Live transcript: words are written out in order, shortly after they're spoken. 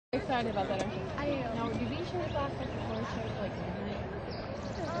Excited about that, aren't you? I am. Now, do these shows last like the horror shows like midnight?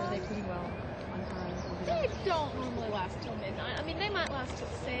 Or are they pretty well on time? They don't normally last till midnight. I mean, they might last till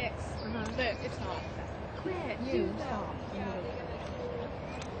 6, but it's not. Quit. You stop.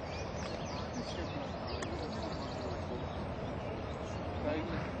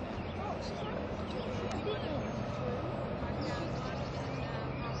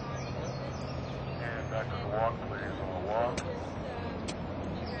 And back to the walk, please, on the walk.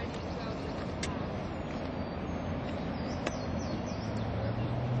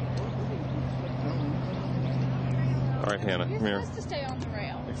 All right, Hannah, come here. You're supposed to stay on the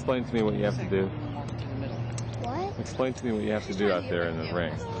rail. Explain to me what you have to do. What? Explain to me what you have to do out there in the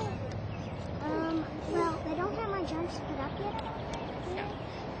ring. Well, they don't have my jumps put up yet.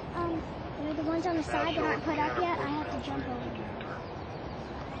 The ones on the side that aren't put up yet, I have to jump over.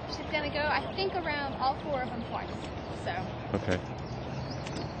 She's going to go, I think, around all 4 of them twice. So, Okay.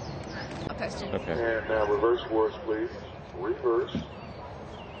 I'll post it. Okay. And now reverse force, please. Reverse.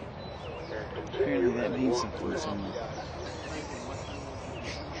 And continue. Apparently that means something to someone.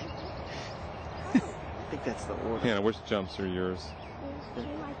 I think that's the order. Hannah, which jumps are yours? There's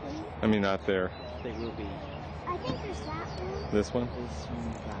 2, I think. I mean, not there. They will be. I think there's that one. This one? This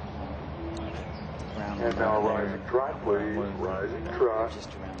one, round And now one, rising trot, please. Rising trot. just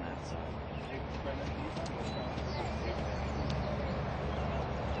around that side.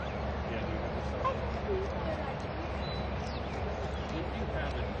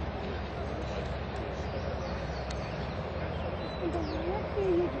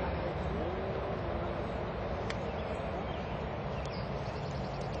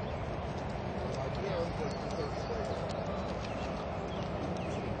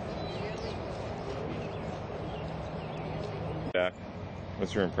 Back.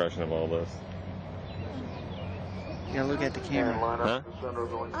 What's your impression of all this? You gotta look at the And camera. line Huh? up the center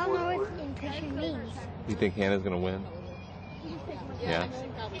going I don't know forward, what please. impression means. You think Hannah's gonna win? Yeah.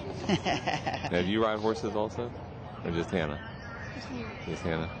 Now, do you ride horses also, or just Hannah? Just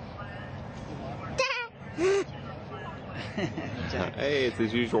Hannah. Hey, it's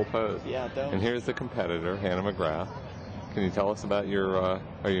his usual pose. Yeah, don't. And here's the competitor, Hannah McGrath. Can you tell us about your?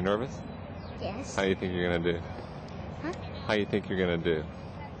 Are you nervous? Yes. How do you think you're gonna do? Huh? How do you think you're gonna do?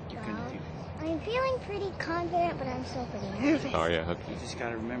 I'm feeling pretty confident, but I'm still pretty nervous. Oh yeah. Okay. You just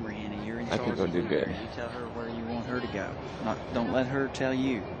gotta remember, Hannah, you're in I charge. think I'll of do her. good. You tell her where you want her to go. Don't let her tell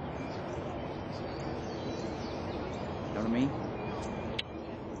you. Know what I mean?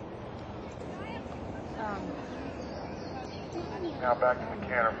 Now back to the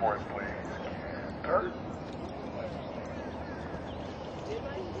canter for us, please. Canter.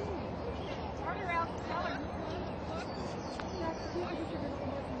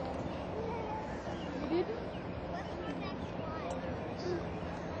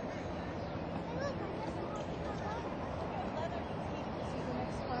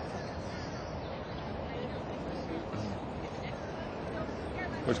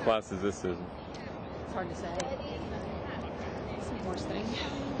 Which class is this, Susan? It's hard to say. Some horse thing.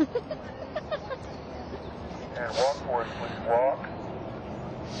 And walk for us, please. Walk.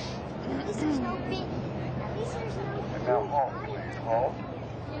 At least there's no big. At least there's no. And now halt, please. Halt.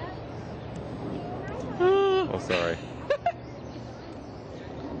 Oh, sorry.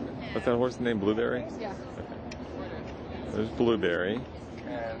 What's that horse's name? Blueberry? Yeah. There's Blueberry.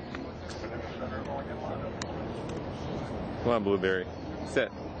 And within the center going inside. Come on, Blueberry.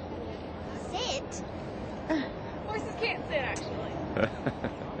 Sit. Sit. Horses can't sit, actually.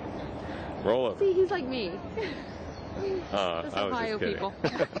 Roll over. See, he's like me. I Just was Ohio just kidding. people.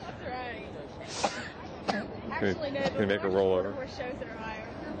 That's right. Actually, no, Can you make a roll over? horse shows in Ohio.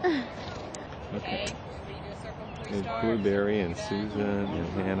 Okay. So you do a circle before you There's start. Blueberry and Susan and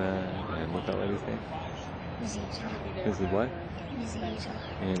Hannah and what's that lady's name? Mrs. what?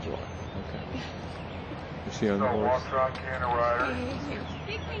 Angela. Okay. Is she on the So horse? walk, trot, canter, rider.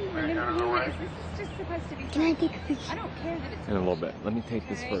 Big thing to remember here is this is just supposed to be Can I fun. take a picture? I don't care that it's In a little bit. Let me take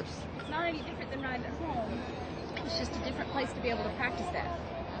this okay? first. It's not any different than riding at home. It's just a different place to be able to practice that.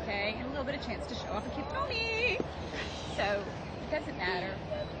 Okay? And a little bit of chance to show off a cute pony. So, it doesn't matter.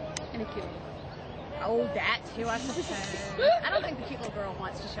 And a cute. Oh, that too, I suppose. I don't think the cute little girl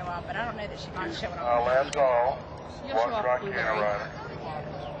wants to show off, but I don't know that she minds showing off. Last call. You'll Walk, show off trot, Blueberry. canter, rider.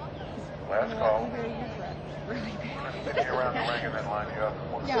 Last call. Blueberry, you're correct. Really bad. Spin you around the ring and then line you up.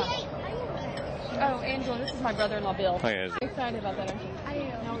 Yeah. Oh, Angela, this is my brother-in-law, Bill. Hi, Angela. Excited about that, aren't you? I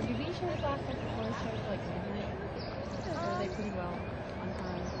am. Now, do these shows last like the horror shows like midnight? Or are they pretty well on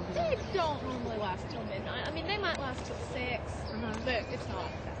time? They don't normally last till midnight. I mean, they might last till 6, but it's not.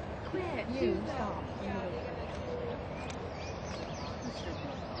 Quit. You stop.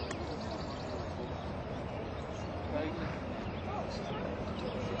 And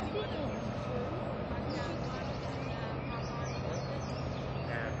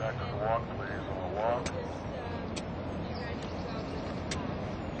back to the walk, please, on the walk.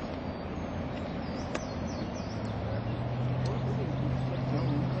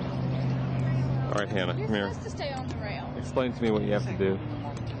 All right, Hannah, You're come here. supposed to stay on the rail. Explain to me what you have to do.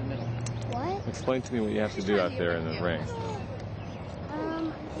 What? Explain to me what you have to do out there in the ring.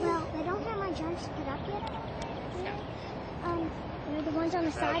 Well, I don't have my jumps put up yet. The ones on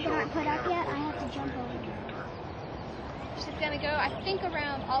the side that aren't put up yet, I have to jump over them. She's gonna go, I think,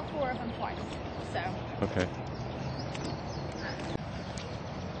 around all 4 of them twice. So. Okay.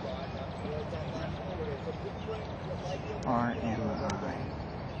 RMI.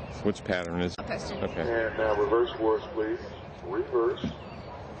 Which pattern is? I'll post it. Okay. And now reverse course, please. Reverse. And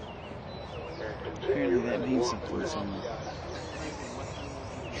Apparently continue. that means something to someone.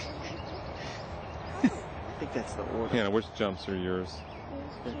 I think that's the order. Hannah, which jumps are yours?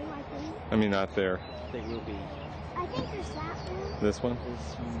 There's 2, I think. I mean, not there. They will be. I think there's that one. This one?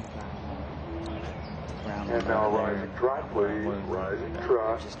 This one, brown And now one rising trot, please. Rising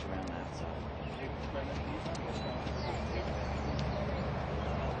trot. just around that side.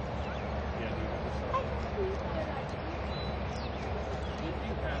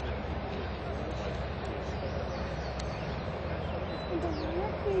 And the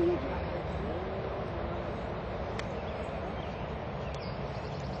left here you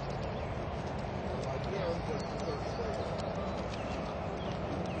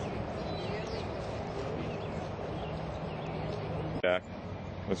Back.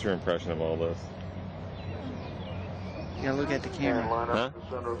 What's your impression of all this? You gotta look at the And camera. line Huh? up to the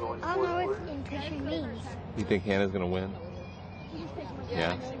center going I don't know forward, what please. impression means. You think Hannah's gonna win?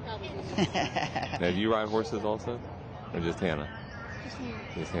 Yeah. Now, do you ride horses also, or just Hannah?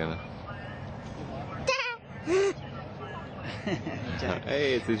 Just Hannah.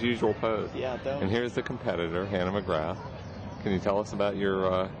 Hey, it's his usual pose. Yeah, don't. And here's the competitor, Hannah McGrath. Can you tell us about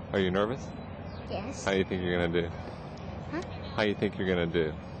your? Are you nervous? Yes. How do you think you're gonna do? Huh? How do you think you're gonna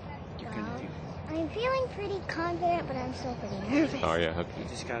do? I'm feeling pretty confident, but I'm still pretty nervous. Oh yeah. You Okay.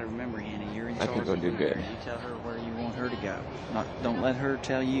 just gotta remember, Hannah, you're in I charge. think we'll do of good. her. You tell her where you want her to go. Don't let her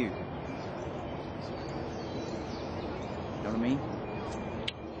tell you. Know what I mean?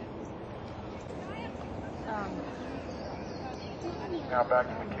 Now back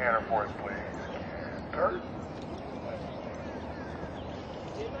to the canter for us, please. Canter.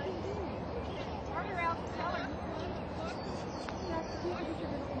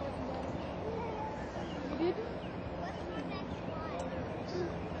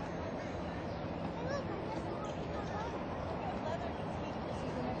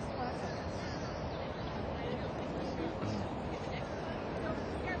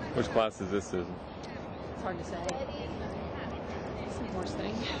 Which class is this, Susan? It's hard to say. Some horse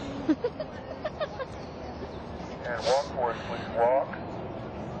thing. And walk for us, please. Walk.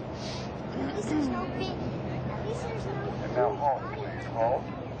 At least there's no big. At least there's no. And now halt, please. Halt.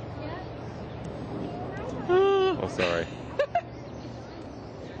 Oh, sorry.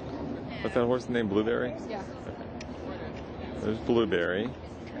 What's that horse's name? Blueberry? Yeah. There's Blueberry.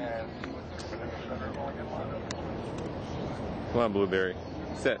 And within the center going inside. Come on, Blueberry.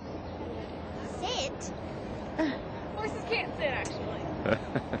 Sit. Sit. Horses can't sit, actually.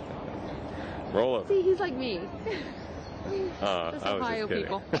 Roll up. See, he's like me. Those I was Ohio just kidding.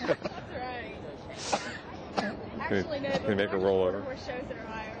 people. That's right. Actually, no. Can you make a rollover? Horse shows in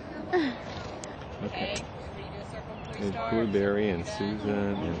Ohio. Okay. Okay. So you do a circle before you There's start. Blueberry and Susan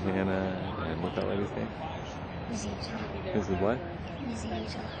and Hannah and what's that lady's name? This is what?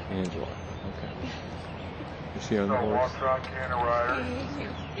 Angela. Okay. Is she on the So horse? walk, trot, canter, rider.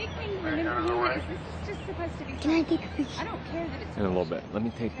 Big thing to remember here is this is just supposed to be Can I fun. take a picture? I don't care that it's In a little bit. Let me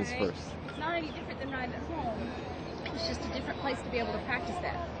take this okay? first. It's not any different than riding at home. It's just a different place to be able to practice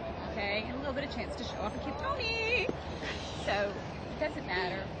that. Okay? And a little bit of chance to show off a cute pony. So, it doesn't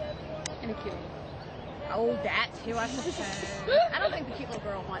matter. And a cute. Oh, that too, I suppose. I don't think the cute little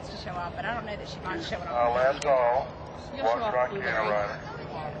girl wants to show off, but I don't know that she minds showing off. Last call. You'll Walk, show off trot, Blueberry. canter, rider.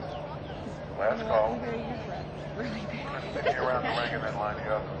 Last call. Blueberry, your breath. Really bad. Sticking around the ring and then lining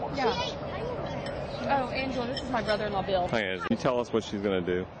up. Yeah. Oh, Angela, this is my brother-in-law, Bill. Hi, Angela. Can you tell us what she's going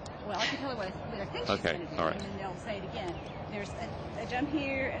to do? Well, I can tell her what I think she's Okay, going to do, all right. and then they'll say it again. There's a jump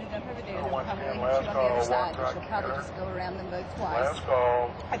here and a jump over there. They'll Once probably again, hit last you on the call, other side. walk, trot, She'll probably canter. just go around them both twice. Last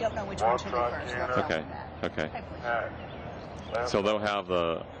call. I don't know which one Walk, she'll do trot, first. canter. They'll tell Okay. them that. Okay. Hopefully. Act. Last So call. they'll have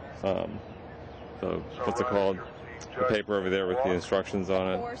the what's it called? The paper over there with the instructions on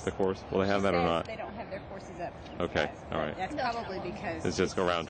it. The course. Will they have that or She says not? They don't have their courses up. Okay, Yes. all right. That's probably because It's just go around